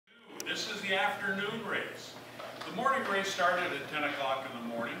This is the afternoon race. The morning race started at 10 o'clock in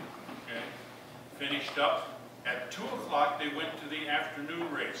the morning, okay? Finished up. At 2 o'clock they went to the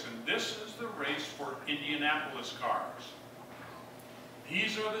afternoon race, and this is the race for Indianapolis cars.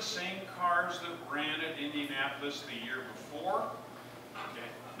 These are the same cars that ran at Indianapolis the year before. Okay.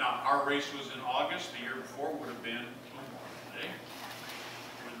 Now, our race was in August. The year before would have been Memorial Day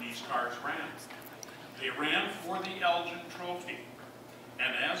when these cars ran. They ran for the Elgin Trophy.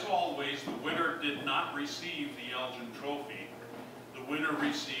 And as always, the winner did not receive the Elgin Trophy. The winner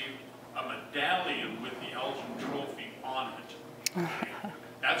received a medallion with the Elgin Trophy on it. Okay.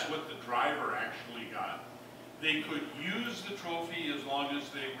 That's what the driver actually got. They could use the trophy as long as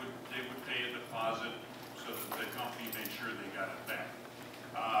they would pay a deposit so that the company made sure they got it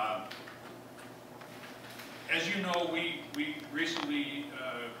back. As you know, we recently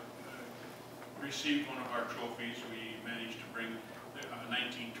received one of our trophies. We managed to bring the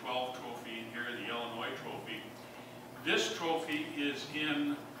 1912 trophy in here, the Illinois trophy. This trophy is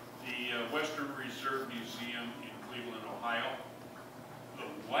in the Western Reserve Museum in Cleveland, Ohio. The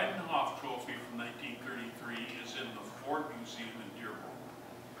Weidenhoff trophy from 1933 is in the Ford Museum in Dearborn.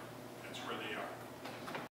 That's where they are.